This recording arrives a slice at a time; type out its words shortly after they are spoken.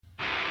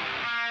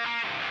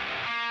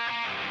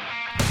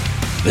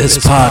This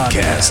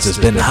podcast has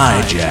been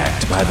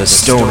hijacked by the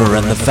stoner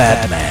and the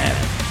fat man.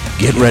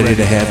 Get ready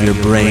to have your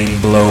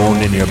brain blown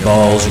and your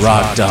balls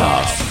rocked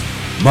off.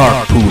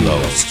 Mark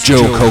Poulos,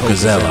 Joe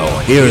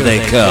Cocazello, here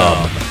they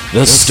come.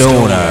 The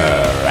stoner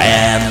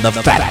and the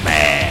fat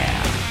man.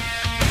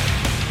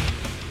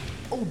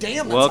 Oh,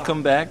 damn.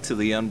 Welcome back to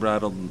the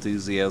Unbridled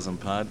Enthusiasm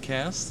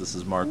podcast. This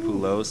is Mark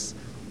Poulos.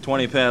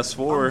 20 past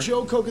 4. I'm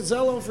Joe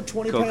Cocazello for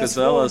 20 past 4.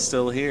 Cocazello is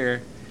still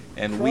here.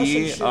 And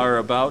we are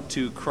about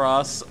to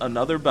cross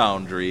another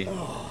boundary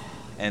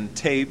and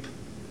tape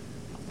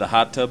the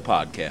Hot Tub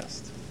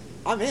Podcast.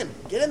 I'm in.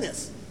 Get in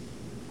this.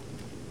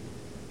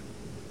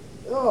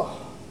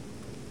 Oh.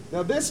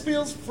 Now this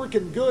feels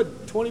freaking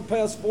good. 20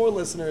 past 4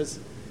 listeners.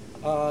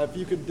 If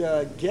you could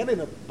get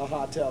in a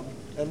hot tub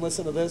and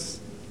listen to this,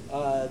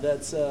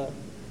 that's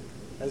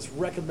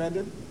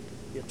recommended.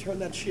 You turn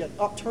that shit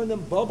up. Turn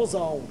them bubbles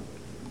on.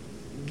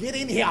 Get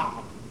in here.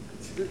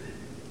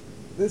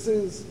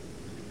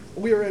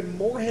 We are in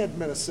Moorhead,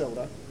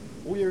 Minnesota.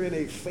 We are in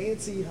a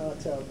fancy hot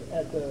tub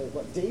at the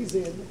Days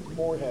Inn,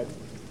 Moorhead.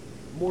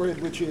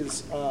 Moorhead, which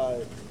is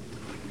on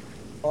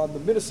the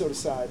Minnesota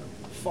side,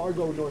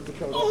 Fargo, North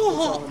Dakota.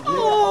 Oh,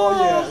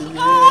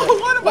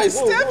 what am I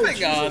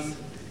stepping on?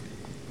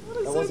 What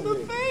is in the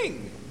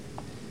thing?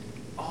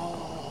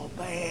 Oh,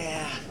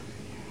 man.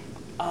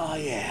 Oh,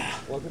 yeah.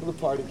 Welcome to the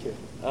party, kid.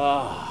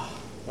 Oh.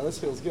 Now this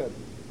feels good.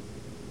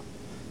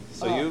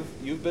 So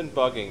you've been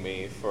bugging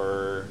me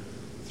for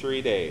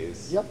 3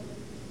 days. Yep.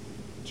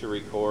 To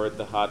record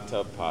the Hot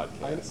Tub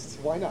Podcast.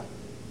 Why not?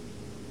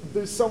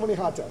 There's so many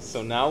hot tubs.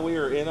 So now we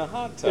are in a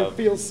hot tub. It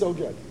feels so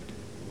good.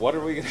 What are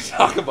we going to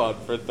talk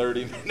about for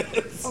 30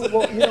 minutes?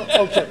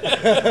 Okay.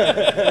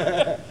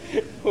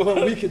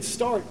 Well, we could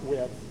start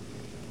with...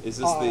 Is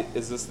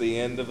this the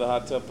end of the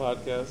Hot Tub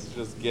Podcast?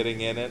 Just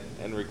getting in it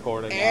and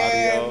recording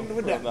audio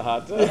from the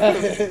hot tub?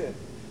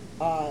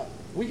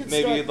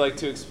 Maybe you'd like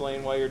to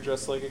explain why you're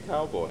dressed like a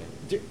cowboy.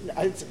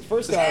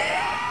 First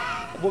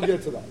off, we'll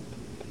get to that.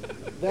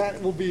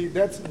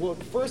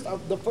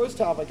 The first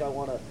topic I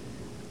want to...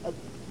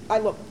 I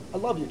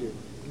love you, dude.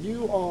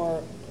 You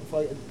are...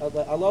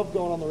 I love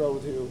going on the road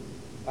with you.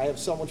 I have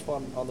so much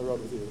fun on the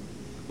road with you.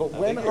 But I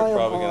think you're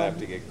probably going to have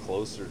to get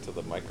closer to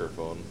the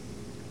microphone.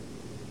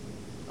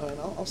 All right,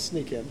 I'll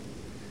sneak in.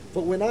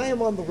 But when I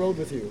am on the road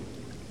with you...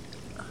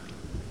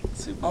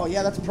 Oh,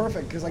 yeah, that's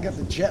perfect, because I got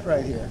the jet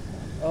right here.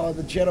 Oh,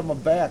 the jet on my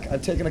back.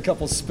 I've taken a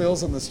couple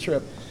spills on this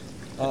trip.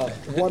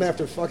 One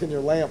after fucking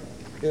your lamp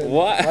in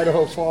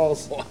Idaho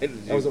Falls. Why did you?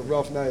 That was a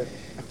rough night.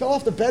 I fell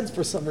off the beds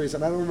for some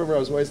reason. I don't remember. I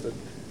was wasted.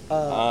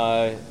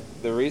 The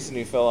reason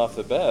you fell off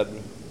the bed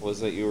was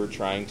that you were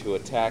trying to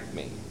attack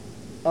me.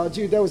 Oh,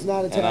 dude, that was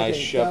not attacking. And I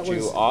shoved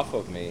you off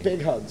of me.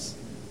 Big hugs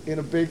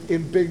in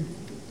big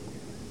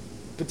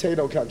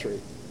potato country.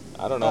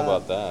 I don't know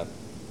about that.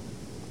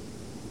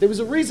 There was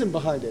a reason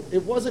behind it.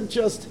 It wasn't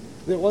just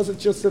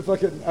a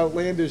fucking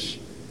outlandish.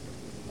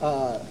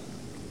 I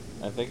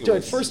think it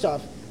was. First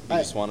off, you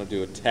just wanted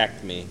to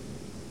attack me.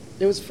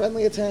 It was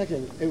friendly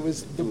attacking. It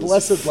was the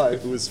blessed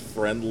life. It was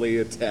friendly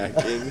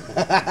attacking.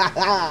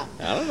 I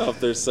don't know if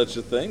there's such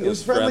a thing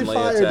as friendly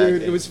fire, attacking.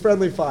 dude. It was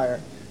friendly fire.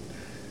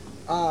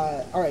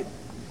 All right,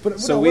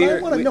 but so what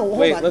I want to know.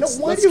 Hold on.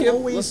 Why do you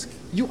always?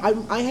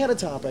 I had a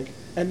topic,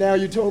 and now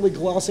you're totally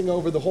glossing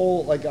over the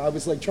whole. Like I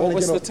was like trying to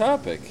get. What was the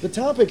topic? The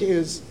topic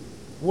is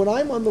when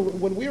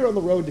we're on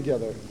the road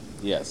together.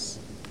 Yes.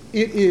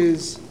 It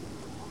is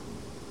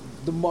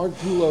the Mark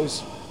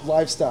Poulos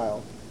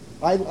lifestyle.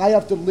 I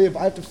have to live.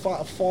 I have to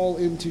fall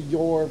into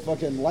your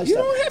fucking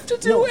lifestyle. You don't have to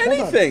do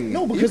anything.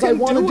 No, because I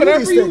want to do whatever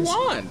these things. You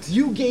want.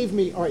 You gave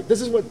me. All right.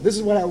 This is what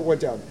how it went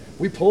down.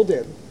 We pulled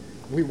in.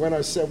 We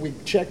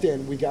checked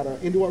in. We got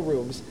into our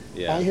rooms.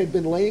 Yeah. I had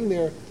been laying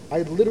there. I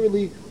had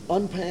literally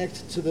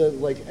unpacked to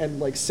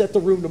the set the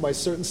room to my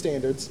certain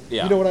standards.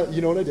 Yeah. You know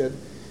what I did?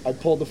 I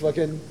pulled the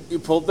fucking. You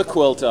pulled the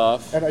quilt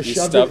off. And I you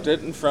shoved stuffed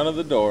it in front of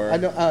the door. I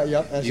know.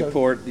 Yep.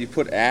 You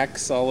put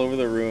Axe all over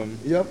the room.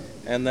 Yep.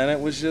 And then it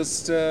was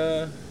just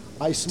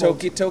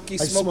Toki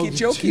smoky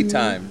jokey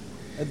time.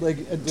 Like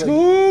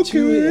 2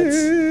 hits,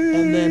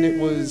 and then it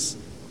was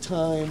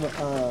time.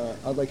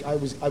 I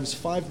was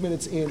 5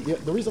 minutes in.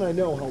 The reason I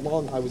know how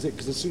long I was in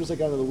because as soon as I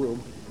got into the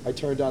room, I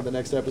turned on the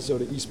next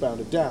episode of Eastbound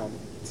and Down.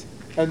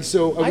 And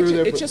so we were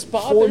there for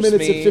 4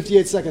 minutes and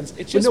 58 seconds.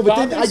 It just but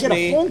then I get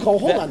a phone call.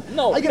 Hold on.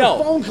 I get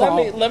a phone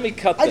call. Let me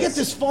cut this. I get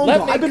this phone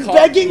call. I've been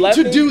begging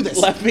to do this.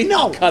 Let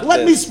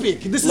me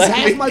speak. This is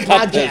half my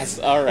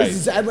podcast. All right.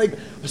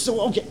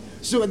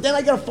 So then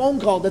I got a phone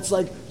call that's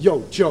like,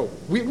 yo, Joe,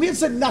 we had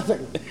said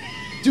nothing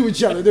to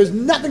each other. There's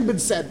nothing been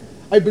said.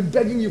 I've been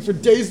begging you for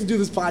days to do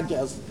this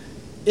podcast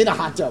in a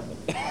hot tub.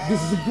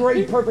 This is a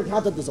great, perfect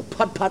hot tub. There's a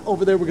putt-putt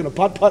over there. We're going to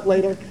putt-putt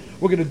later.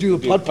 We're going to do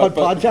the putt-putt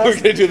podcast. We're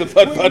going to do the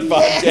putt-putt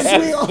podcast. Yes,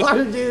 we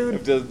are,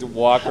 dude. I have to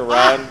walk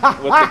around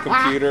with the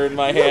computer in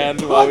my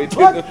hand while we do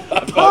the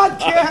putt-putt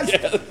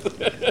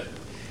podcast.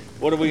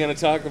 What are we going to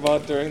talk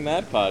about during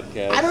that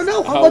podcast? I don't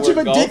know. How much of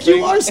a dick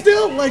you are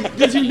still? Like,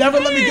 because you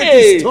never let me get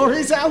these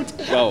stories out?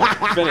 Go.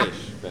 Finish.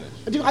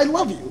 Dude, I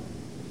love you.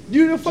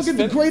 You're fucking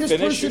the fin- greatest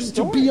finish your person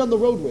to story. be on the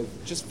road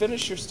with. Just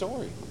finish your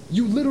story.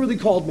 You literally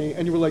called me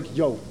and you were like,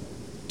 yo,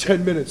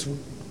 10 minutes,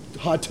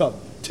 hot tub,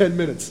 10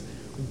 minutes.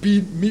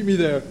 Meet me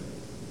there,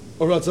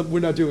 or else we're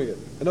not doing it.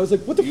 And I was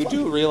like, what the You fuck?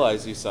 do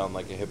realize you sound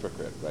like a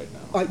hypocrite right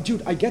now.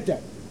 Dude, I get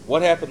that.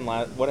 What happened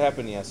What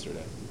happened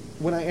yesterday?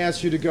 When I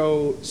asked you to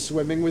go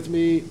swimming with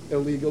me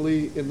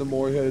illegally in the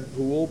Moorhead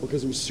pool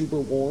because it was super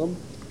warm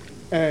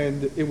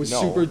and it was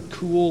No. super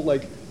cool,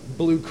 like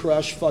Blue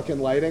Crush fucking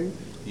lighting.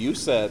 You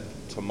said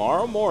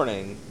tomorrow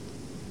morning,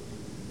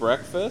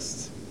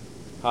 breakfast,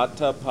 hot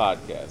tub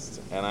podcast.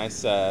 And I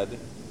said,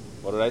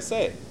 what did I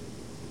say?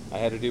 I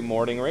had to do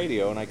morning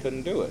radio and I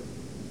couldn't do it.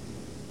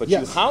 But you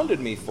Yes. hounded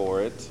me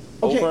for it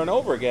Okay. over and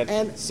over again.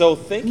 And- so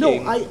thinking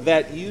No,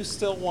 that you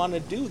still want to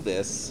do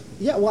this,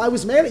 Yeah, well, I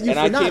was mad at you And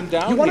for I not. came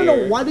down you want to know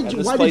here, why did and you?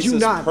 this Why place did you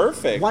is not?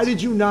 perfect. Why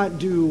did you not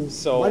do?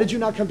 So- why did you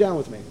not come down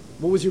with me?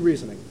 What was your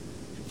reasoning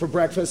for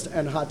breakfast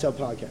and hot tub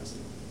podcast?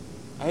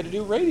 I had to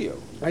do radio.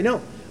 I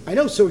know.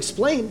 So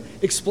explain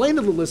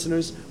to the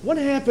listeners what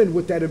happened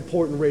with that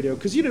important radio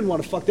because you didn't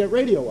want to fuck that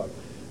radio up.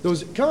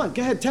 Come on,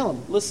 go ahead, tell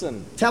them.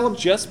 Listen, Tell 'em.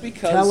 just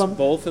because Tell 'em.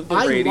 both of the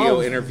I radio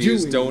love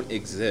interviews doing- don't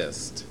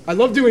exist, I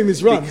love doing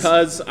these runs.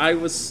 because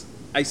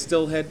I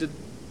still had to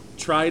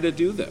try to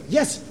do them.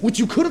 Yes, which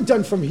you could have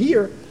done from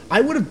here.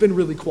 I would have been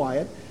really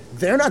quiet.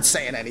 They're not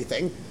saying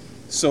anything.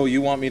 So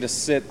you want me to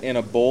sit in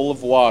a bowl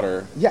of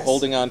water, Yes.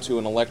 holding onto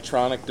an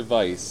electronic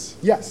device,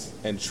 Yes.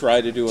 and try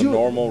to do a Do-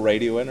 normal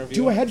radio interview?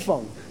 Do a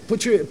headphone.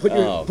 Put your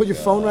Oh,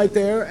 phone God. right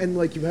there, and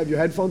like you have your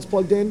headphones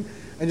plugged in.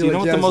 And Do you you're know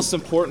like, what the "Yeah, most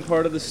important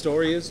part of the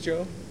story is,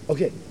 Joe?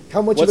 Okay,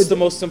 how much? What's of the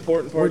most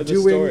important part we're of the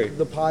doing story?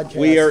 the podcast.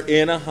 We are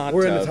in a hot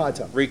We're tub, in a hot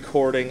tub.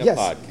 recording a Yes,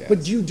 podcast.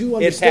 but you do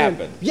understand. It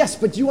happened. Yes,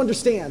 but you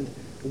understand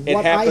It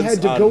what I happens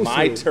had to on go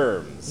my through.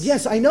 terms.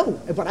 Yes, I know,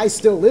 but I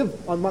still live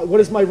on my. What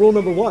is my rule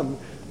number one?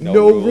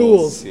 No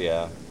rules.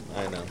 Yeah,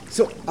 I know.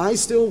 So I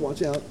still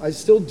watch out. I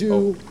still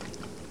do.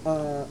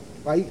 Oh.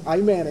 I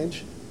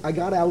manage. I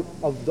got out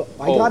of the.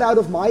 I Oh, got out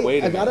of my.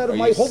 wait a I got minute. out of Are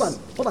my. you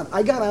Hold on.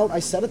 I got out. I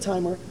set a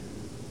timer,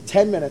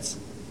 10 minutes,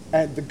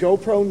 and the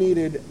GoPro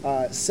needed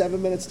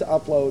 7 minutes to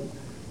upload,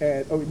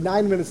 and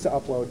 9 minutes to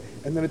upload,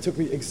 and then it took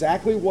me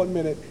exactly 1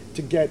 minute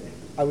to get.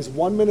 I was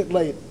 1 minute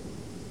late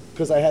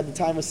because I had the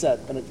timer set,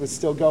 and it was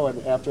still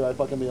going after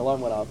the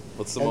alarm went off.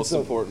 What's the And most so-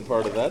 important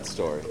part of that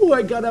story? Oh,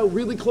 I got out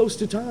really close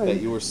to time.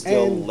 That you were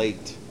still and-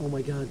 late, Oh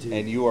my God, dude.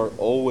 and you are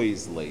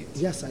always late.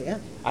 Yes, I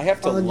am. I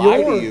have to On lie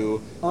your- to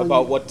you on-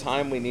 about what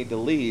time we need to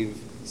leave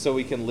so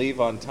we can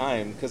leave on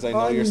time because I know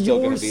On you're still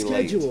your going to be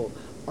schedule. late.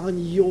 On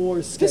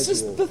your schedule. This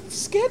is the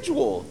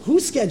schedule.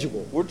 Whose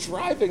schedule? We're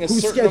driving a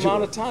Whose certain schedule?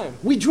 amount of time.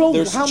 We drove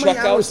There's how many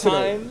checkout hours today?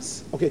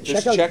 times. Okay,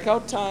 There's checkout-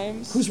 checkout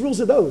times. Whose rules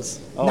are those?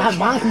 Oh. Not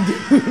mine,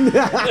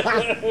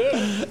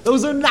 dude.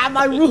 Those are not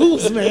my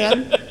rules,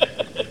 man.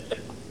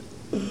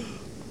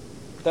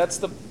 That's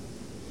the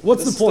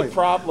What's this the point? is the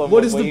problem What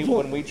when is the we,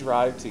 point? when we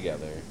drive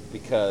together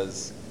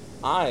because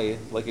I,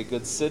 like a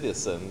good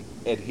citizen,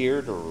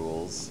 adhere to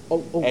rules,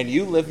 Oh, oh. and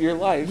you live your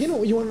life. You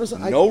know, you want to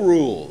know? no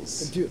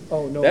rules. Dude,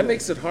 oh no. That no.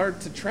 makes it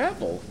hard to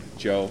travel,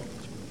 Joe.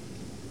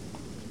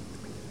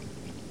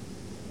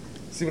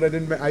 See what I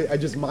didn't? I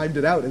just mimed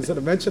it out instead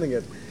of mentioning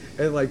it,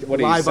 and like What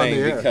are you live on saying?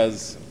 the air.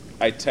 Because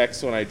I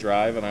text when I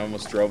drive and I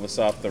almost drove us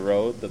off the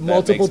road. That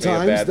Multiple makes me a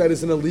times bad- that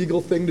is an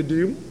illegal thing to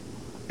do,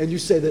 and you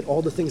say that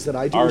all the things that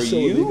I do Are are so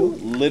you illegal.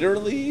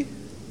 literally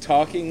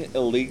talking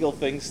illegal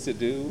things to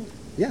do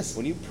Yes.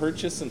 when you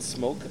purchase and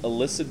smoke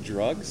illicit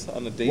drugs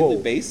on a daily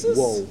basis?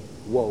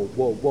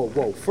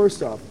 Whoa.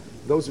 First off,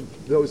 those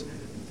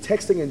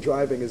texting and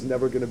driving is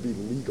never going to be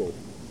legal.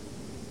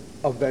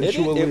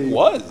 Eventually, It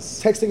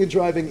was. Texting and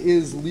driving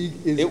is legal.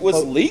 It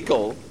was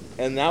legal,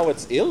 and now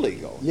it's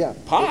illegal. Yeah.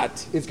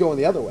 Pot, It's going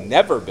the other way.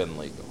 never been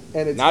legal.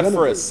 And it's not gonna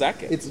for be. a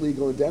second. It's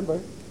legal in Denver.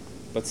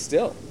 But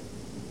still,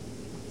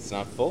 it's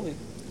not fully.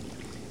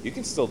 You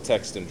can still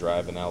text and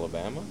drive in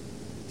Alabama.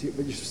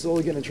 But you're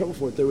slowly getting in trouble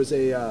for it. There was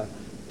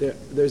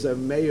there's a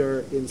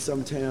mayor in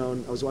some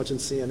town. I was watching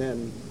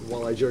CNN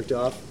while I jerked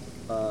off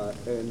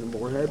in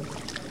Moorhead.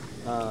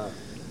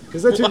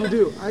 Because that's what you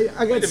do. I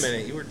got Wait a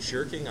minute, you were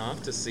jerking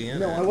off to CNN?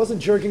 No, I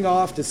wasn't jerking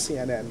off to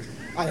CNN.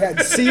 I had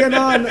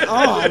CNN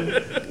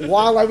on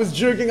while I was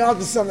jerking off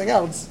to something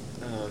else.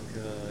 Oh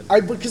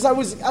god. Because I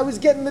was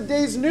getting the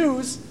day's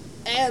news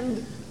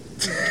and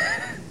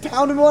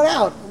pounding one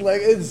out.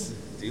 Like it's.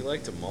 Do you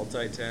like to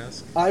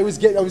multitask? I was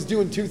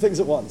doing two things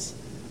at once.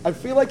 I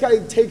feel like I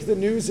take the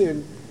news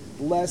in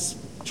less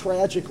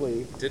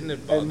tragically. Didn't it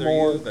And bother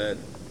more- you that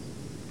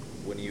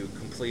when you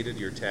completed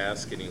your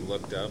task and you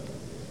looked up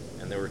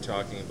and they were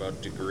talking about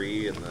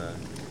debris in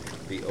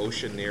the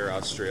ocean near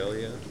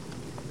Australia,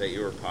 that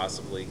you were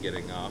possibly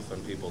getting off on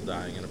people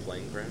dying in a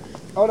plane crash?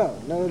 Oh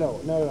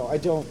no! I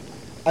don't.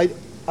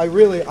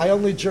 I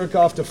only jerk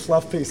off to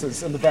fluff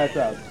pieces in the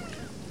background.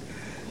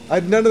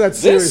 None of that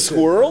serious This shit.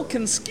 squirrel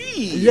can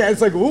ski! Yeah, it's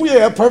like, oh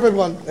yeah, perfect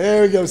one.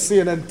 There we go,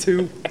 CNN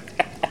 2.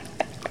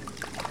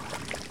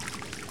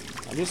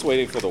 I'm just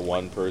waiting for the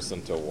one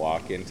person to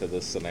walk into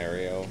this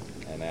scenario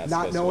and ask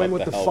Not us knowing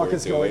what the hell fuck we're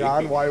is going doing.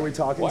 on. Why are we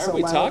talking Why so are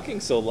we loud? talking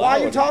so loud? Why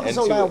are you talking And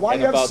so loud? Why do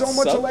you have about so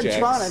much subjects-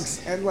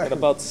 electronics? And like,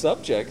 about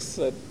subjects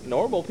that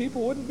normal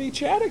people wouldn't be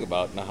chatting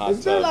about in a hot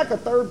is there tub. like a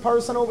third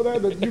person over there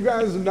that you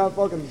guys are not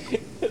fucking?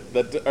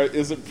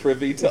 Isn't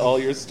privy to all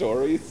your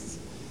stories?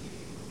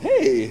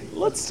 Hey,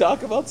 let's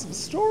talk about some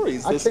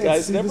stories I this can't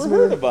guy's see never this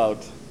heard man.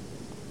 about.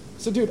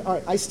 So, dude, all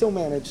right, I still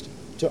managed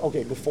to.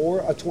 Okay,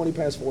 before a 20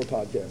 past 4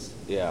 podcast,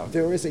 Yeah.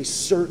 there is a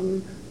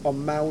certain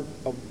amount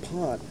of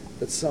pot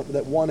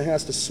that one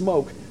has to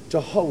smoke to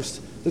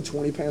host the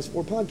 20 past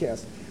 4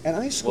 podcast. And I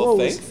Well, scroll.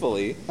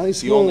 thankfully, I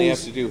you only have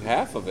scrolls- to do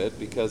half of it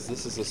because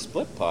this is a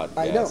split podcast.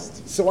 I know.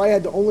 So I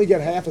had to only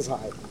get half as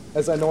high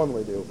as I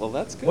normally do. Well,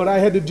 that's good. But I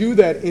had to do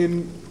that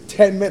in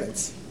 10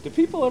 minutes. Do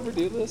people ever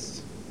do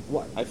this?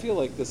 What? I feel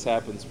like this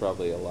happens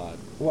probably a lot.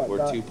 What,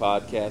 Where uh, two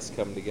podcasts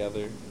come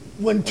together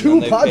When two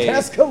then they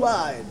podcasts pay-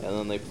 collide. and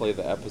then they play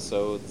the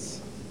episodes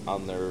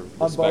on their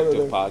both of respective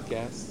them.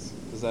 podcasts.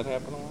 Does that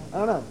happen a lot? I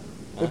don't know.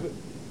 Huh?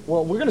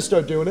 Well, we're going to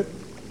start doing it.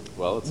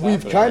 Well, it's We've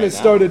happening kind right of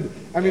started. now.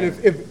 I mean,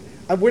 Yeah.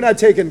 if we're not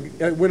taking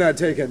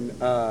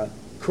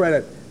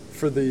credit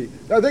for the.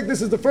 I think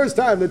this is the first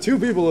time that two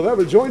people have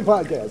ever joined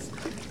podcasts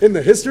in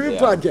the history of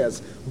Yeah.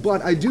 podcasts.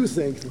 But I do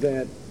think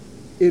that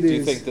it Do is.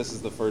 you think this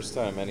is the first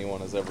time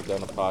anyone has ever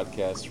done a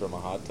podcast from a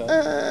hot tub?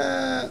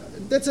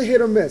 That's a hit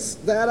or miss.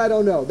 That I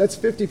don't know. That's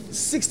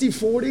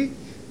 60-40.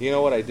 You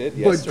know what I did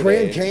But yesterday?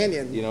 Grand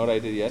Canyon- You know what I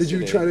did yesterday?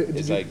 Did you try to- did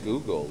is you- I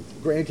Googled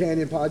Grand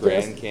Canyon podcast.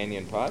 Grand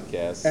Canyon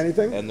podcast.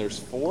 Anything? And there's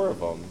 4 of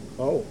them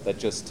Oh. that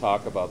just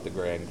talk about the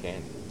Grand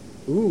Canyon.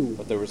 Ooh.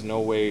 But there was no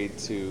way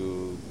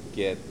to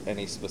get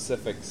any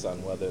specifics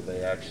on whether they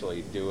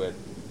actually do it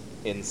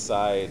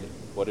inside,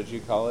 what did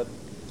you call it?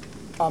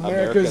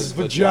 America's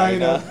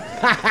vagina.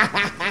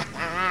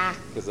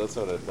 Because that's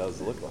what it does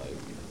look like.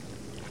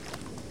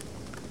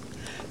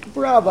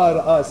 Bravo to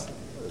us.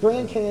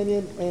 Grand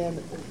Canyon and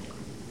Is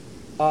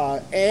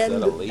that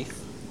a leaf?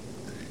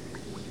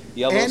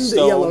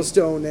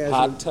 Yellowstone National.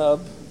 Hot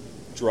Tub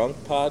Drunk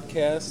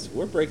Podcast.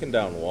 We're breaking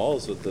down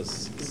walls with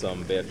this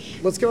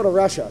bitch. Let's go to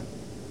Russia.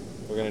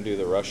 We're gonna do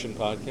the Russian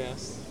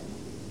podcast.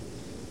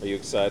 Are you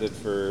excited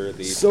for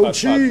the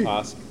Sochi.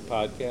 Putt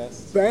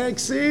podcast?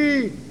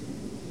 Banksy.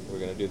 We're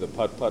gonna do the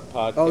Putt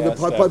podcast. Oh, the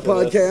Putt Putt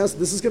after this. podcast.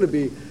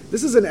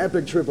 This is an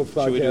epic trip of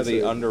podcasts. Should we do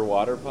the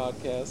underwater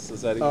podcast?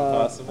 Is that even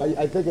possible?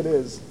 I think it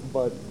is,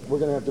 but we're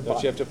gonna have to.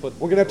 Don't you have to put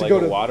We're gonna have to like go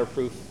a to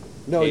waterproof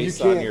No, you case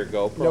can't. on your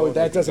GoPro? No, and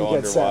that you can doesn't go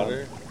get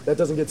underwater? sound. That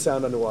doesn't get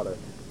sound underwater.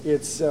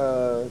 It's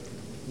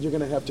you're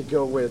gonna have to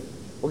go with.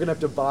 We're gonna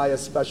have to buy a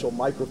special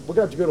microphone. We're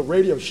gonna have to go to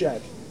Radio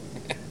Shack.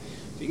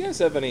 Do you guys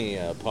have any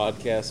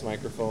podcast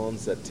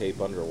microphones that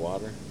tape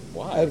underwater?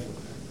 Why? I've-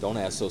 Don't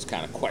ask those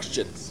kind of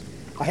questions.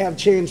 I have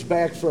changed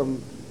back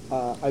from.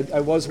 I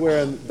was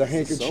wearing the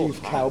handkerchief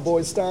hot.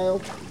 cowboy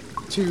style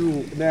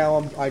to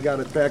now I got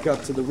it back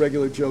up to the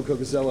regular Joe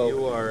Cocazello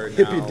You are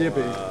hippy now,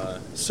 dippy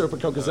Serpa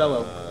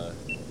Cocazello.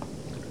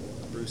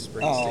 Bruce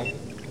Springsteen.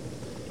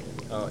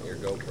 Oh, your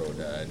GoPro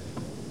died.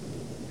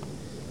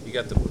 You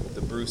got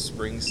the Bruce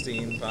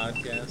Springsteen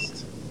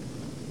podcast?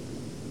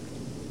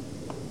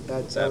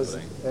 What's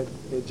happening?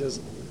 It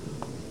just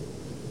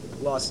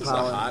lost This is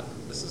power.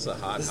 This is a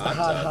hot This is hot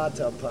the hot tub. hot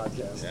tub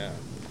podcast. Yeah.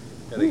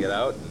 Gotta get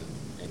out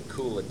and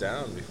cool it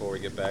down before we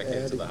get back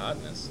Yeah, into the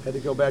hotness. Had to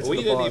go back to We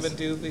the didn't boss. even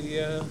do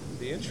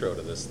the intro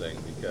to this thing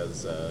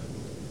because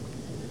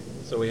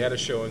so we had a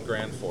show in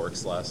Grand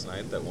Forks last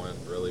night that went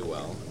really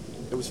well,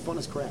 It was fun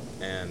as crap.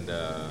 and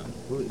now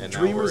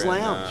Dreamers we're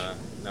in, Lounge.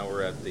 now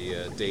we're at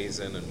the Days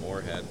Inn in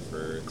Moorhead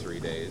for 3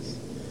 days.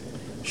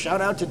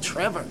 Shout out to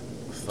Trevor.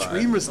 Fun.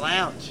 Dreamers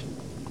Lounge.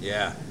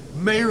 Yeah,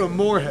 Mayor of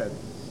Moorhead.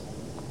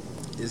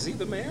 is he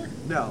the mayor?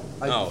 No,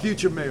 Oh.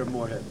 future Mayor of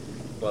Moorhead.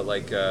 But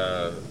like,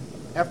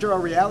 After our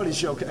reality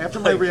show, after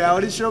my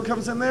reality show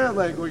comes in there,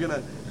 like we're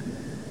gonna.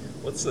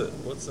 what's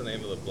the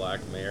name of the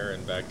black mayor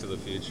in Back to the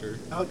Future?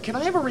 Can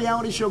I have a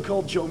reality show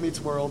called Joe Meets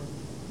World?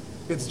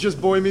 It's just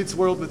Boy Meets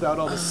World without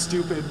all the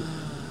stupid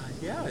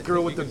Yeah, I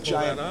girl think with you the can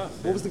pull giant. that off,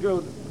 What yeah. was the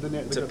girl? The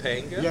girl-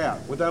 Topanga? Yeah,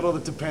 without all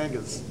the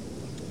Topangas.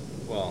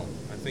 Well,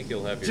 I think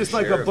you'll have your Just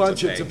like share a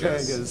bunch of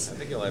Topangas. Topangas. I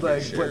think you'll have Like,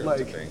 your share but of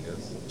like-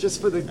 Topangas.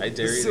 Just for the. I dare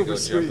the you to silver go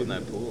screen. jump in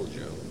that pool,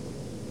 Joe.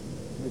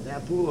 With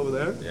that pool over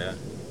there? Yeah.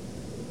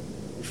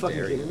 You fucking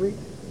Dare kidding you. me?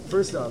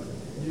 First off,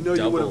 you know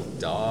Double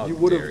dog you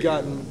would dare have you.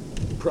 gotten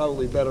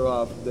probably better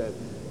off that.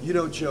 You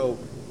know, Joe,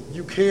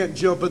 you can't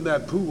jump in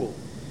that pool.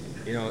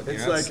 You know,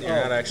 It's you're like,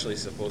 not oh, actually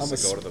supposed I'm to a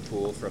go to the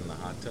pool from the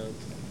hot tub.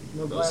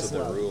 No Those glass are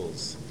the allowed.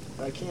 rules.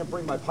 I can't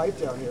bring my pipe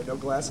down here. No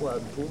glass allowed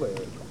in the pool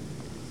area.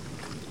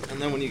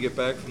 And then when you get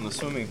back from the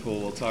swimming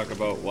pool, we'll talk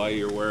about why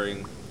you're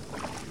wearing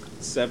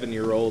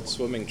 7-year-old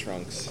swimming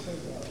trunks.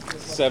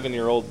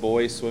 7-year-old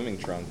boy swimming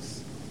trunks.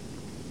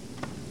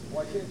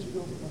 Why can't you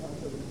go from the hot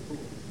tub in the pool?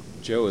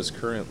 Joe is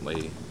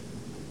currently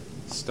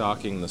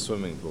stalking the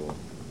swimming pool.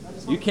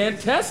 You can't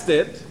test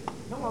it.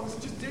 No, I was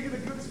just digging a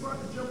good spot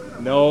to jump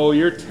in. No,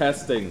 you're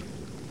testing.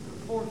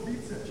 4 feet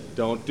section.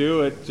 Don't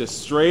do it.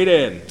 Just straight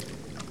in.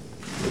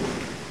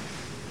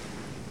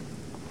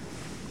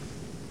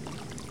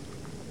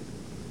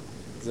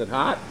 it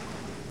hot?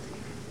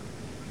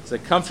 Is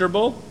it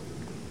comfortable?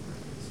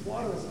 This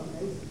water is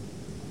amazing.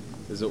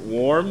 Is it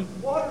warm?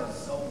 Water is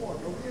so warm.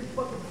 Are we in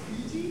fucking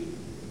Fiji?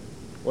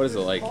 What is it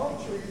like? Palm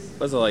trees.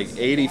 What is it like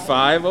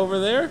 85 over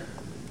there?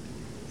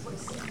 It's like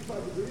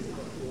 65 degrees in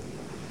that pool.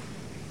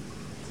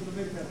 So to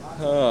make that hot.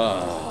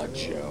 Oh,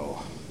 Joe.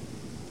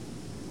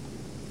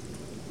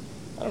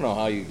 I don't know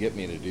how you get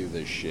me to do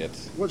this shit.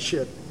 What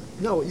shit?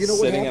 No, you know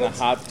Sitting what in a happens?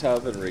 hot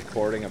tub and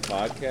recording a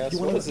podcast? You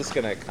What wanna- is this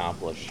going to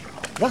accomplish?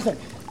 Nothing.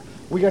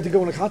 We got to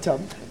go in a hot tub,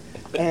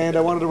 and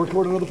I wanted to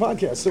record another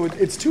podcast. So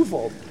it's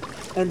twofold.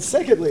 And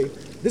secondly,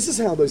 this is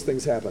how those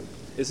things happen.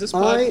 Is this I-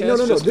 podcast no, no,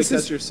 no, just this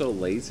because is- you're so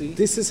lazy?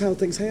 This is how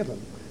things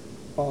happen.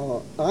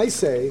 I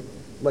say,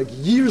 like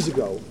years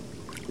ago,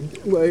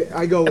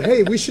 I go,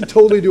 hey, we should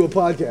totally do a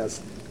podcast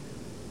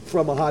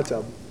from a hot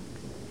tub.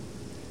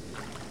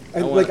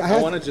 And I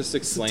wanna just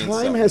explain time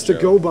something, has to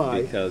Joe, go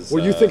by because,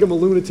 where you think I'm a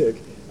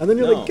lunatic, and then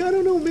you're no. like, I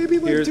don't know, maybe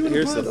like Here's- doing a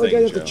here's the podcast. Okay, I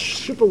thing, have to Joe.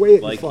 chip away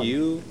at Like fun.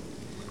 you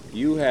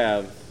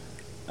have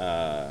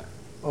Oh,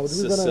 did we run out of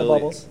Sicilian-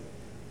 bubbles?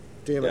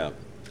 Damn it. Yeah.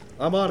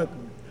 I'm on it.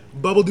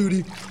 Bubble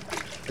duty.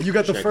 You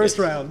got the Check first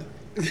it. round.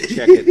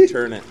 Check it,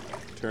 turn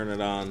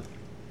it on.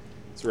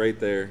 It's right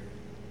there.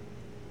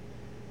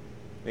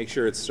 Make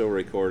sure it's still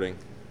recording.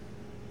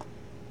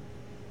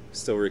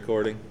 Still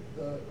recording?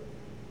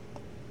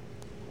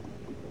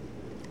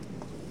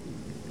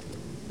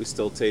 We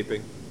still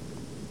taping?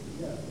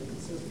 Yeah,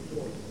 it says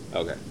record,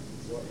 Okay.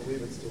 so I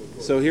believe it's still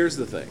recording. So here's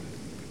the thing.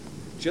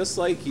 Just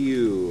like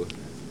you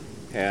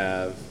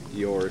have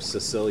your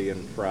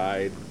Sicilian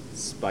pride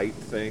spite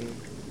thing,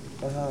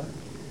 Uh-huh.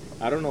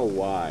 I don't know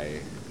why,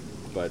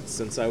 but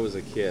since I was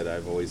a kid,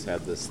 I've always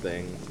had this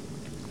thing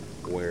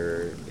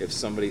where if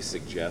somebody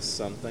suggests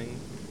something,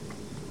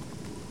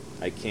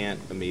 I can't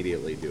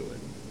immediately do it.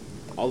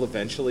 I'll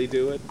eventually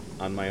do it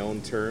on my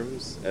own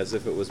terms, as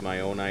if it was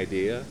my own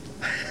idea.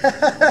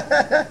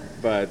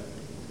 But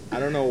I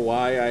don't know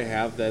why I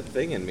have that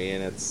thing in me,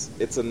 and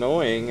it's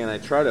annoying, and I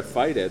try to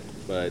fight it,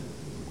 but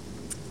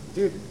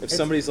Dude, if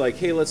somebody's like,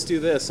 hey, let's do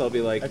this, I'll be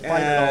like, I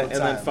fight it all the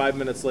and then time. 5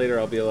 minutes later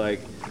I'll be like,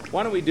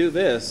 why don't we do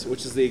this,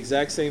 which is the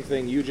exact same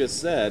thing you just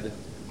said,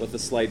 with a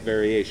slight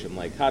variation,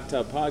 like Hot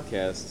Tub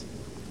Podcast,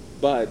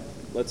 but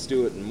let's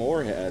do it in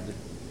Moorhead,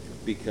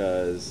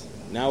 because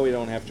now we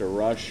don't have to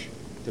rush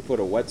to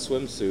put a wet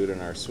swimsuit in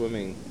our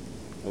swimming,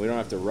 and we don't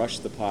have to rush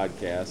the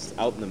podcast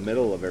out in the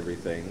middle of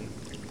everything,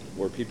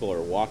 where people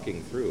are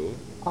walking through.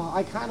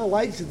 I kind of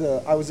liked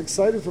I was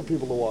excited for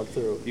people to walk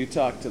through. You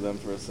talk to them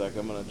for a sec,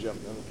 I'm going to jump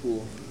in the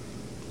pool.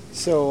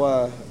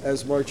 So,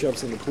 as Mark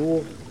jumps in the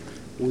pool,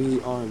 we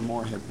are in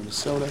Moorhead,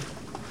 Minnesota.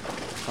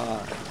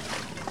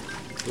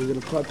 We're going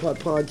to Putt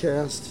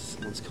podcast.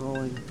 Someone's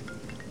calling.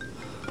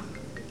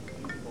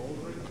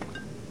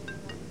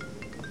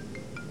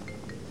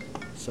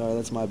 Sorry,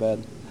 that's my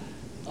bad.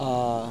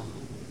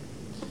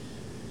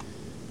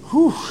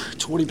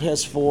 20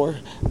 past 4.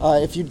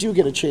 If you do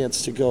get a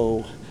chance to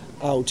go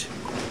out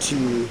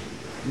to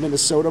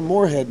Minnesota,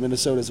 Moorhead,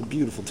 Minnesota is a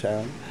beautiful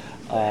town.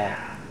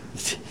 I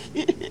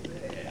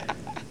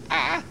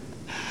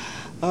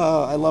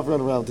love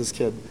running around with this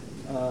kid.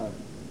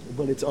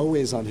 But it's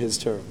always on his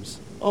terms.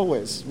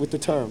 Always, with the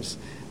terms.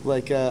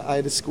 Like, I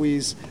had to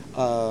squeeze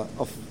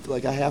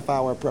like a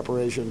half-hour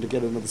preparation to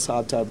get into the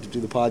hot tub to do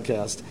the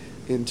podcast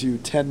into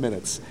 10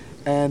 minutes.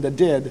 And I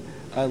did.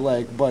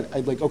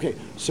 Okay,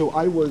 so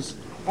I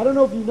don't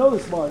know if you know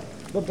this, Mark,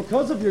 but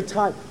because of your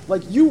time,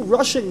 like, you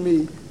rushing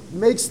me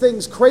makes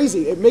things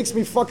crazy. It makes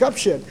me fuck up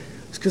shit.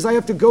 Because I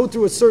have to go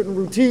through a certain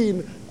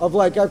routine of,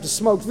 like, I have to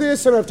smoke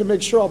this, and I have to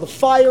make sure all the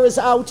fire is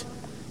out,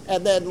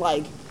 and then,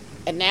 like,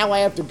 and now I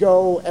have to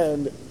go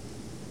and,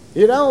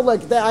 you know,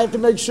 like, I have to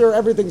make sure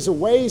everything's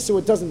away so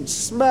it doesn't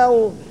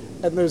smell,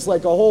 and there's,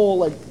 like, a whole,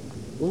 like,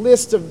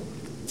 list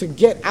to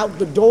get out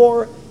the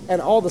door, and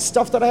all the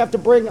stuff that I have to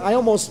bring. I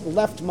almost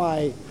left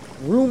my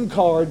room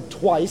card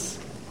twice,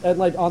 and,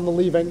 like, on the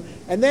leaving.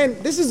 And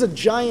then, this is a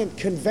giant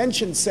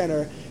convention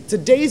center. It's a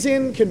Days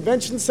Inn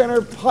Convention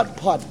Center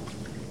putt-putt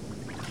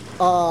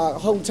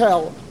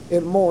hotel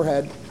in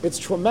Moorhead. It's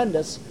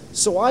tremendous.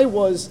 So I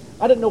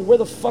didn't know where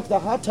the fuck the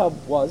hot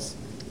tub was.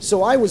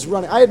 So I was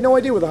running. I had no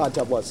idea where the hot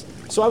tub was.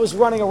 So I was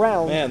running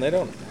around. Man, they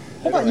don't.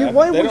 Hold on,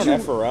 why They would don't you?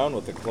 F around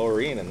with the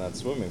chlorine in that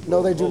swimming pool.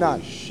 No, they do Holy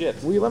not.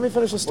 Shit. Will you let me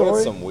finish the What,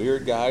 story? some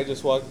weird guy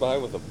just walked by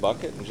with a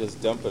bucket and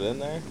just dump it in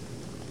there?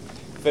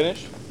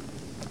 Finish?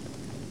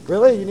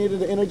 Really? You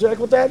needed to interject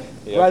with that?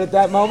 Yep. Right at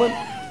that moment?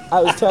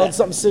 I was telling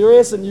something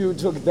serious and you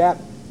took that.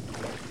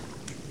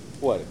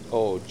 What?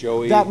 Oh,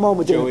 Joey. That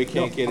moment, Joey no,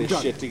 can't get I'm his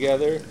done. shit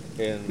together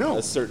in No.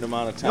 a certain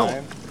amount of No.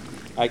 time.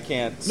 I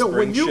can't No,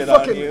 spring when you shit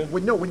fucking, on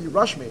you. when you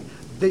rush me,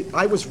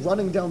 I was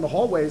running down the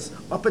hallways,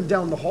 up and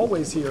down the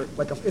hallways here,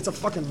 like it's a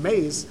fucking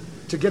maze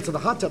to get to the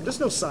hot tub. There's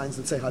no signs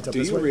that say hot tub Do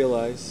this you way.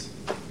 realize,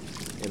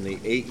 in the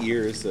 8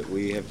 years that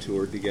we have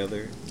toured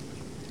together,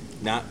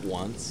 not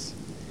once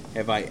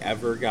have I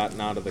ever gotten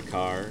out of the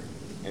car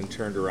and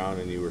turned around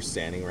and you were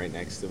standing right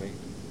next to me?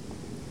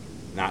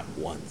 Not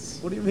once.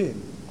 What do you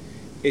mean?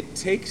 It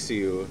takes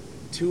you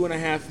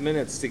 2.5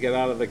 minutes to get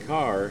out of the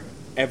car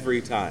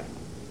every time.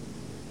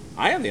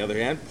 I, on the other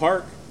hand,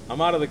 park. I'm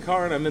out of the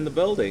car and I'm in the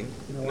building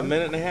You know in what? a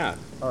minute and a half.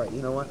 All right,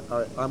 you know what? All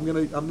right, I'm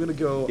gonna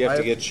go. You have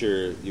to get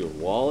your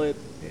wallet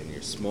and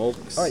your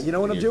smokes. All right, you know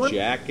what and I'm your doing?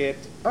 jacket.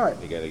 All right.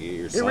 You got to get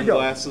your Here we go.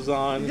 sunglasses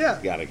on. Yeah.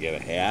 You got to get a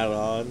hat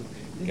on.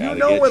 You gotta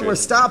know get when your- we're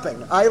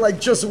stopping. I like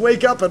just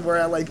wake up and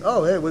we're like,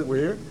 oh hey, we're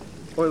here,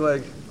 or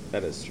like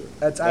That is true.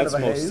 That's out of a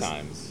most haze.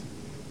 times.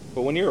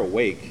 But when you're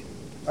awake,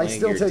 I playing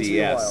still your takes me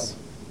a DS.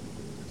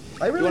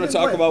 I really You want didn't to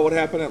talk play. about what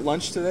happened at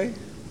lunch today?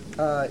 Yeah,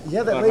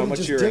 that About lady how much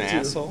just you're an dicked you.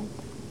 asshole?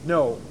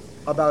 No,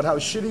 about how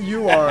shitty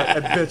you are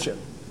at bitching.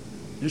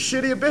 You're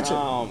shitty at bitching.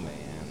 Oh man.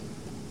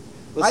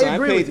 Listen, I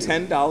agree paid with you.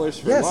 $10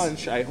 for Yes.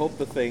 lunch. I hope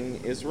the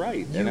thing is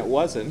right, and You- it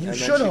wasn't. you And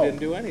should then she hope. didn't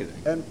do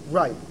anything. And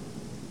right,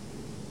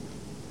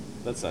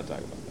 Let's not talk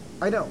about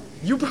that. I know.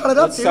 You brought it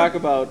up, Let's dude. talk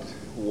about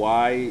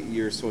why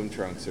your swim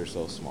trunks are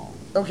so small.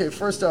 Okay,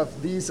 first off,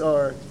 these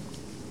are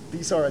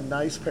a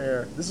nice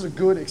pair. This is a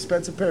good,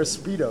 expensive pair of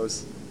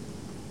Speedos.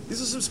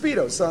 These are some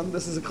Speedos, son.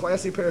 This is a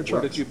classy pair of Where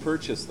trunks. did you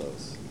purchase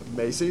those?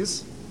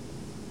 Macy's.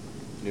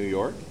 New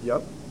York?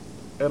 Yep.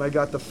 And I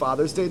got the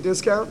Father's Day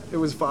discount. It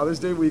was Father's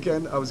Day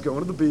weekend. I was going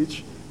to the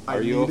beach.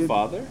 Are you a needed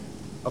father?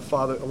 A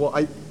father. Well,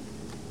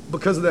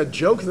 because of that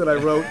joke that I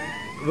wrote,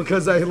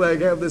 because I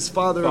like have this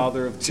father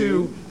Father of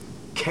two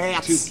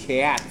cats. Two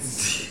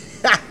cats.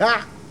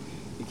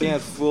 You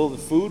can't fill the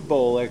food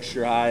bowl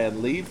extra high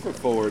and leave for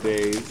 4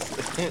 days.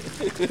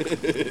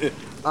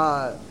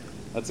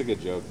 That's a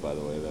good joke, by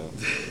the way,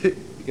 though.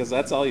 Because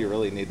that's all you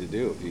really need to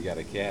do if you got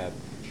a cat,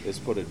 is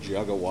put a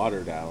jug of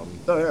water down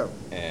Oh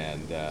yeah.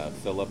 and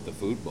fill up the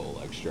food bowl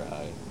extra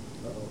high.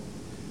 Uh-oh.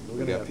 We're We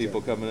gonna got have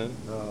people to, coming in?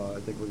 Oh, I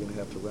think we're gonna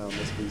have to round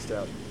this beast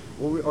out.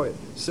 Well, all right.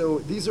 So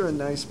these are a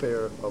nice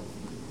pair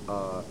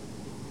of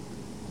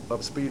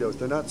Speedos.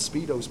 They're not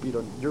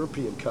Speedo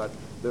European cut.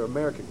 They're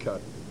American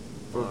cut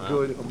for Wow. a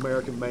good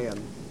American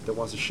man that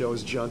wants to show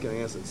his junk and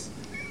asses.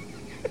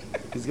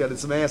 He's got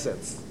some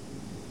assets.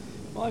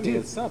 Well, I mean,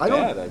 Dude, it's not I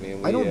don't, bad. I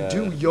mean, I don't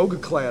do yoga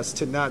class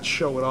to not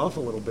show it off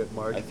a little bit,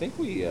 Mark. I think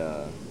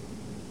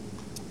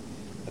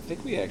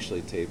we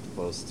actually taped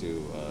close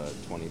to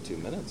 22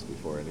 minutes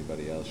before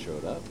anybody else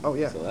showed up. Oh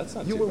yeah. So that's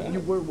not you too were bad. you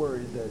were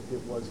worried that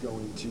it was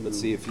going to. But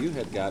see, if you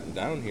had gotten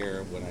down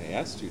here when I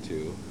asked you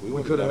to, we we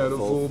would could have had done a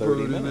full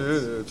 30 30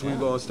 minutes. We Yeah.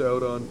 lost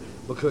out on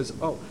because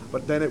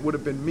but then it would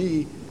have been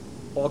me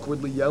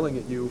awkwardly yelling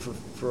at you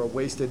for a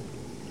wasted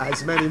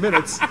as many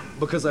minutes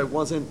because I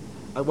wasn't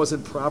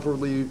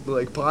properly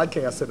like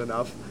podcasted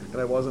enough and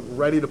I wasn't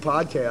ready to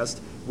podcast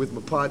with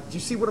my pod. Do you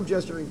see what I'm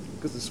gesturing?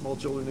 Because there's small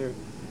children here.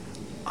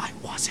 I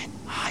wasn't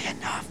high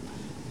enough.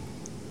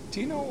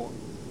 Do you know?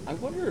 I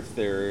wonder if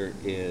there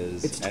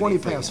is It's 20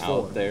 anything past out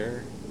 4.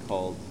 there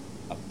called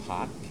a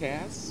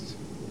podcast.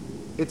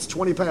 It's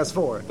 20 past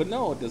 4. But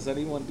no, does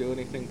anyone do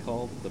anything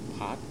called the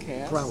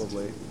podcast?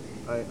 Probably,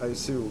 I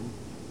assume,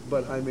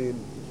 but I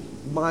mean,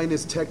 mine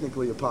is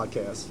technically a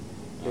podcast.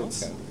 Oh,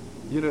 It's, okay.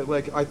 you know,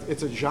 like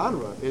it's a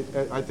genre.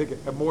 I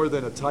think more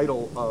than a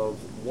title of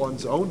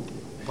one's own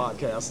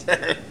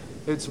podcast.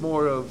 It's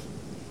more of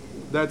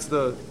that's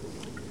the.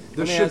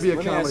 There Let me should ask- be a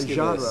let me ask comedy you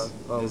genre. this.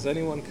 Of, Does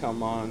anyone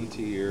come on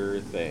to your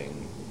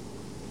thing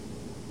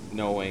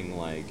knowing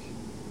like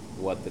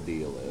what the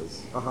deal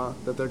is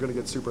that they're gonna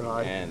get super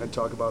high And- and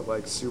talk about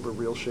like super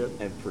real shit,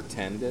 and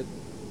pretend it?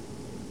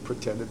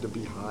 pretended to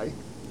be high.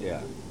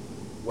 Yeah.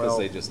 Because Well,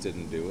 they just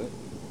didn't do it.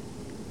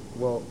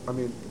 well, I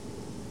mean,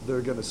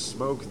 they're gonna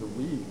smoke the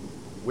weed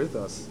with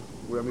us.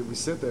 I mean, we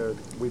sit there,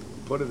 we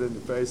put it in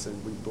your face,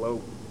 and we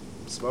blow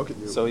smoke at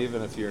you. So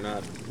even if you're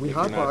not, we if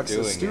you're not hotbox the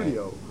doing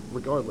studio,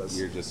 regardless.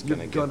 you're just You're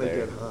gonna get gonna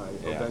there. get high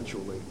Yeah.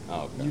 eventually.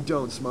 Oh, okay. You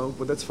don't smoke,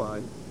 but that's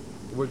fine.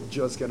 We're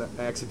just gonna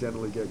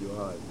accidentally get you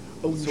high.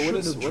 Oh, you So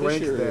shouldn't have what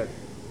drank is your that.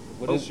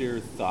 what Oh. is your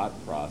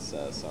thought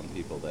process on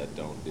people that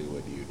don't do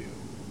what you do?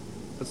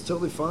 That's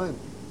totally fine.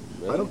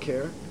 Really? I don't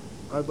care.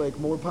 I'd like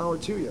more power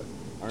to you.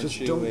 Aren't just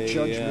you don't a,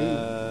 judge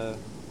me.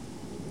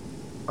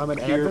 I'm an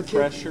peer advocate.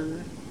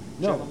 pressure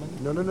No,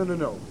 gentleman?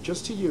 no.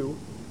 Just to you,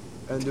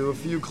 and to a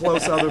few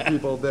close other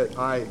people that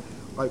I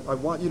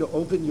want you to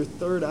open your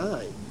third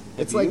eye.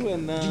 It's you like,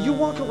 and, do you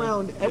walk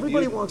around? have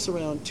Everybody you- walks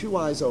around 2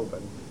 eyes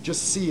open,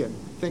 just seeing,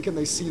 thinking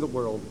they see the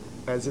world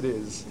as it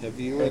is. Have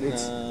you and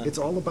and, it's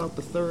all about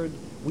the third.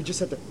 We just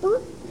have to.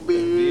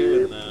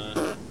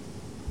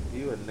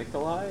 You and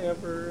Nikolai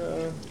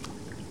ever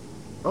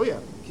Oh yeah.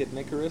 Kid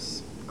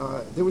Nicarus?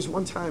 There was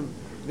one time,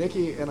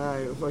 Nicky and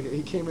I, like,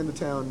 he came into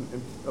town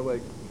and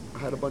like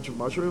had a bunch of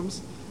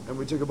mushrooms, and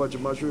we took a bunch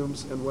of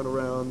mushrooms and went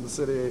around the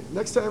city.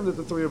 Next time that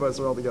the three of us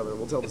are all together,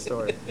 we'll tell the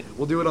story.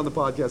 We'll do it on the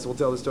podcast. We'll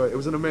tell the story. It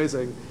was an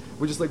amazing.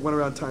 We just like went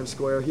around Times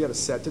Square. He had a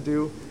set to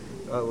do.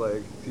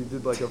 Like he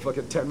did like a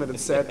fucking 10-minute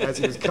set as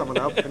he was coming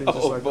up, and he was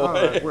just Oh, like, boy. "All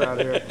right, we're out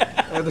of here."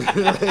 And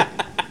then,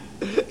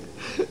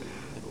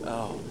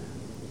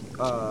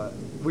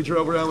 we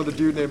drove around with a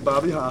dude named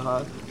Bobby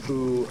Haha,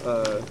 who.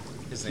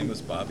 His name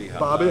was Bobby.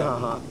 Bobby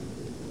Haha,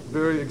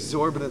 very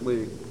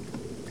exorbitantly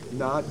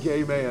not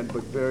gay man,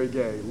 but very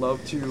gay.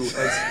 Loved to,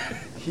 as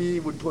he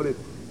would put it,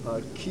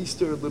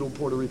 keister little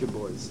Puerto Rican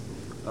boys.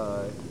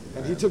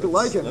 and he took a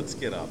liking. Let's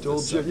get off to old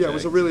this Jim. Yeah, it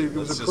was a subject. really,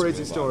 Let's a just crazy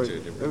move on story. to a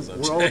different We're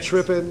all subject.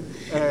 tripping,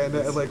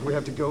 and like we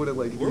have to go to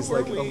like Where these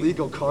were like we?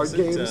 illegal card Was it,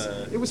 games.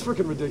 It was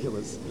freaking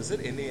ridiculous. Was it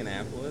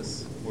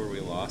Indianapolis where we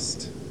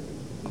lost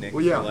Nick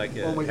Well, yeah. for like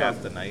Oh my half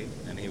God. the night,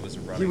 and he was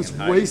running He was and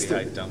hiding wasted.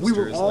 behind dumpsters We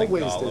were all like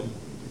wasted. Gollum.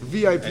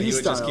 VIP And he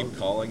would style. just keep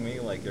calling me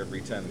like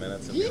every 10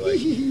 minutes and be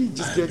like,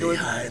 Just I'm giggling.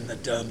 behind the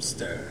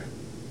dumpster.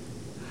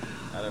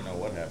 I don't know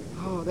what happened.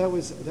 Oh, that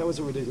was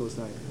a ridiculous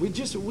night.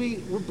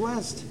 We're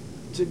blessed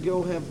to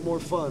go have more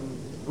fun.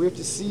 We have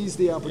to seize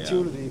the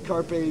opportunity.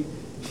 Carpe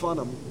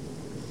funum.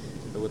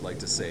 I would like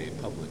to say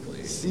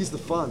publicly, Seize the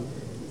fun.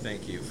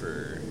 thank you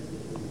for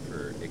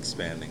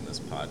expanding this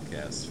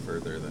podcast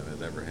further than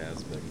it ever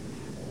has been.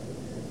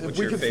 If What's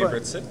we your could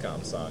favorite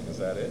sitcom song? Is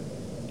that it?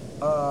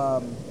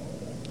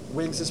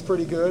 Wings is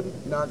pretty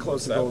good. Not close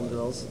What's to that Golden one?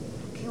 Girls.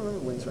 I can't remember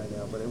Wings right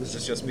now, but it was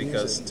It's just just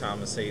because music.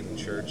 Thomas Hayden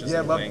Church is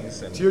Yeah, in love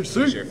Wings, and THC.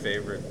 who's your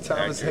favorite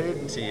Thomas actor?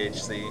 Hayden.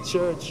 THC.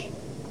 Church.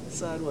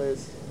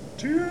 Sideways.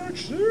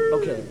 THC.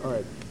 Okay, all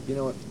right. You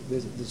know what?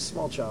 There's a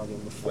small child in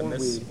before When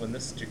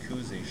this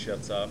jacuzzi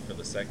shuts off for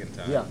the second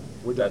time, Yeah,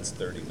 we're done. that's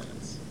 30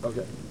 minutes,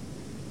 Okay.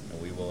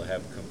 and we will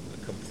have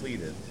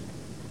completed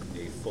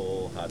a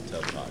full hot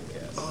tub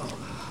podcast.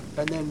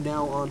 And then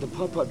now on to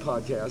Putt Putt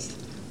Podcast.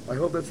 I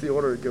hope that's the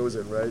order it goes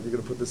in, right? You're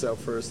gonna put this out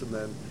first, and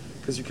then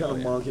because you're kind of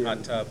monkeying.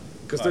 Hot tub.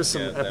 'Cause there's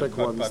some podcast, then epic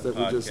Putt ones Putt that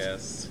we just-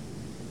 podcast,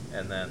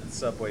 and then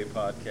Subway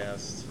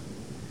podcast,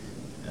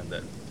 and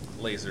then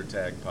Laser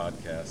Tag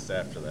podcast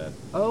after that.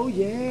 Oh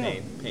yeah.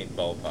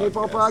 Paintball podcast.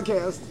 Paintball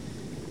Podcast.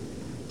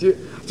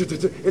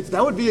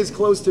 That would be as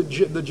close to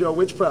the Joe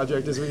Witch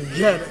Project as we can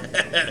get.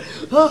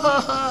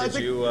 I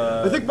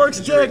think Mark's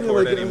did you dead.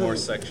 record Like, any more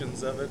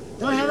sections of it? No,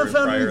 while I you haven't were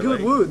found any prior, good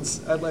like-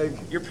 woods. I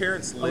like. Your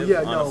parents Oh live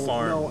yeah, on a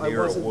farm I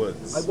near a wasn't.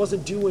 woods. I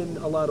wasn't doing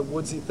a lot of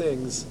woodsy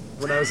things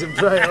when I was in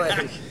Prior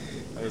Lake.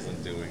 I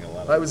wasn't doing a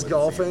lot of I was woodsy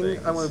golfing.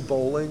 things. I went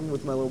bowling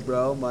with my little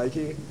bro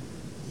Mikey,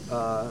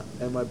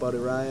 and my buddy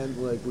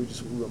Ryan. Like we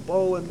went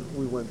bowling.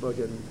 We went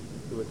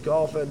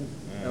golfing.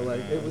 And like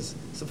it was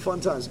some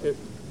fun times.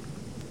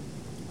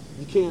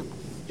 You can't.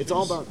 It's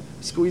all about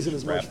squeezing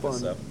as much Wrap this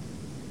fun. up.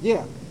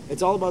 Yeah,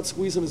 it's all about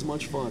squeezing as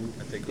much fun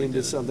I think we into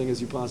did it. something as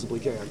you possibly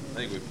can. I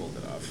think we pulled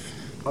it off.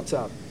 Up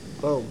top.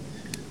 Boom.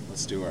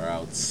 Let's do our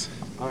outs.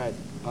 All right.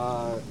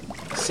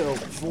 So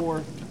for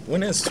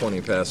When is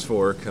 20 past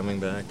 4 coming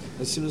back?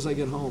 as soon as I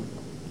get home.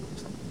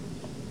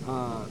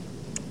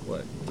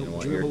 What? You don't,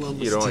 want Dribble on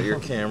the you don't want your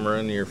stuff. camera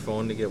and your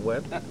phone to get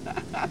wet?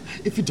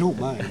 If you don't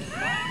mind.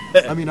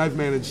 I mean, I've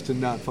managed to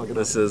not fuck it up.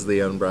 This is the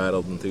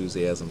Unbridled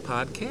Enthusiasm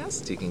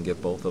podcast. You can get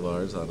both of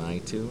ours on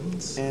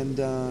iTunes. And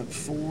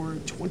for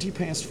 20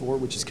 past 4,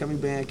 which is coming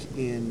back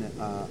in,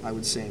 I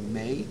would say,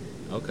 May.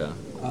 Okay.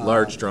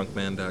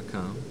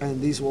 LargeDrunkMan.com.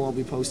 And these will all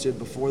be posted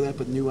before that,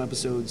 but new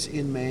episodes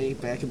in May,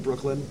 back in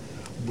Brooklyn.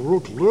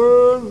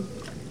 Brooklyn!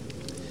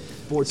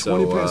 For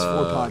 20 past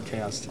 4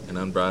 podcast. An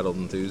Unbridled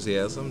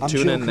Enthusiasm. I'm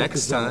Tune Joe in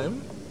next Cocazello.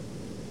 time,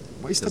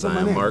 Why you step because on I my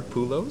am name? Mark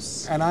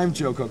Poulos. And I'm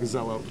Joe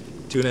Cocazello.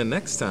 Tune in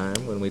next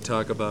time when we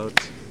talk about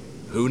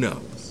Who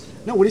Knows.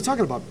 No, what are you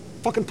talking about?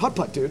 Fucking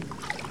putt-putt, dude.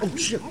 Oh,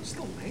 shit.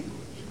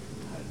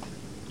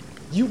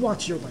 You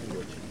watch your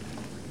language.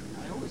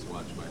 I always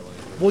watch my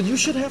language. Well, you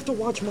should have to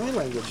watch my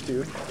language,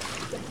 dude.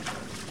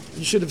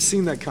 You should have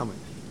seen that coming.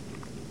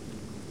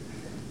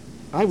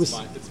 I was...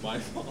 It's my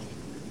fault.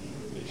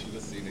 They should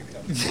have seen it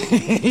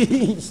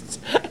coming.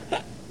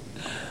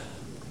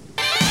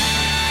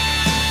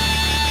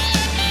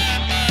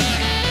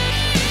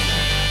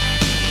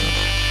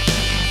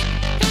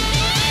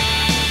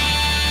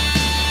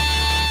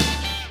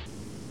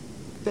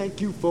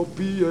 Thank you for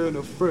being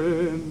a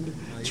friend.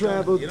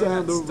 Travel You don't down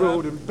have the to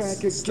road stop- and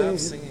back Stop again.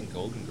 singing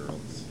Golden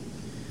Girls.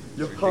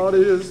 Your heart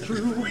is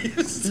true.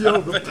 You're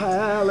Stop the it.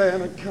 pal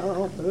and a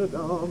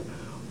confidant.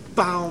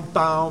 Bound,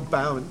 bound,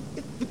 bound.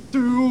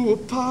 Through a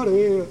party.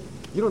 You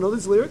don't know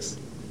these lyrics?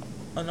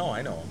 Oh, no,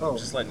 I know. Oh. I'm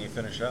just letting you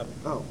finish up.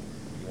 Oh,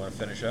 You want to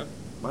finish up?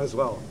 might as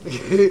well.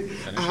 it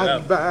I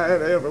up.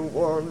 invite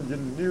everyone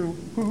you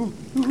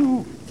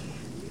knew.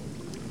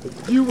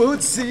 If you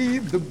would see,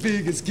 the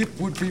biggest gift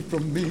would be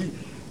from me.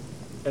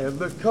 And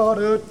the card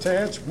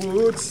attached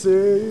would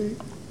say,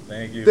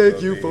 Thank you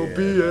thank you for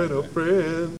being a a friend.